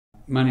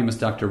My name is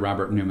Dr.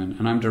 Robert Newman,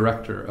 and I'm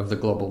director of the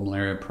Global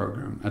Malaria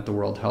Program at the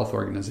World Health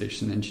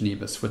Organization in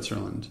Geneva,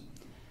 Switzerland.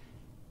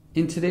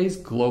 In today's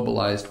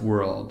globalized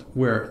world,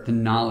 where the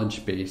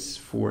knowledge base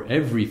for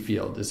every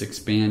field is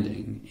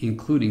expanding,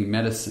 including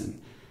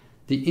medicine,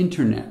 the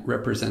internet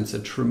represents a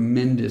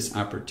tremendous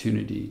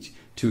opportunity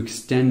to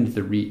extend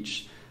the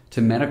reach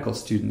to medical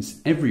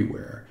students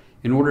everywhere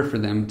in order for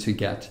them to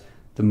get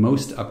the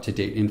most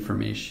up-to-date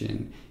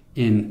information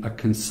in a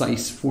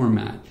concise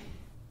format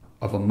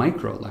of a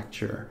micro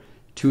lecture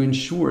to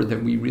ensure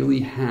that we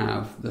really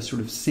have the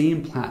sort of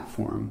same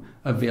platform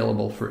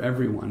available for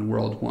everyone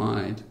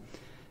worldwide.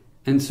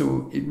 And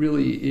so it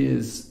really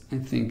is, I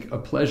think, a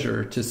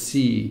pleasure to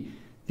see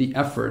the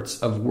efforts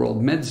of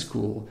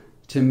WorldMedSchool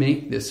to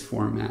make this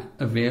format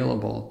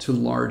available to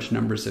large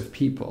numbers of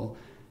people.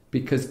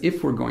 Because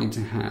if we're going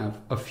to have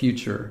a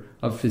future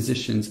of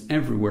physicians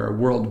everywhere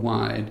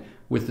worldwide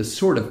with the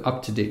sort of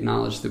up-to-date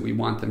knowledge that we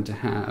want them to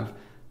have,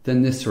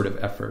 then this sort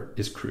of effort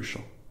is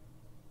crucial.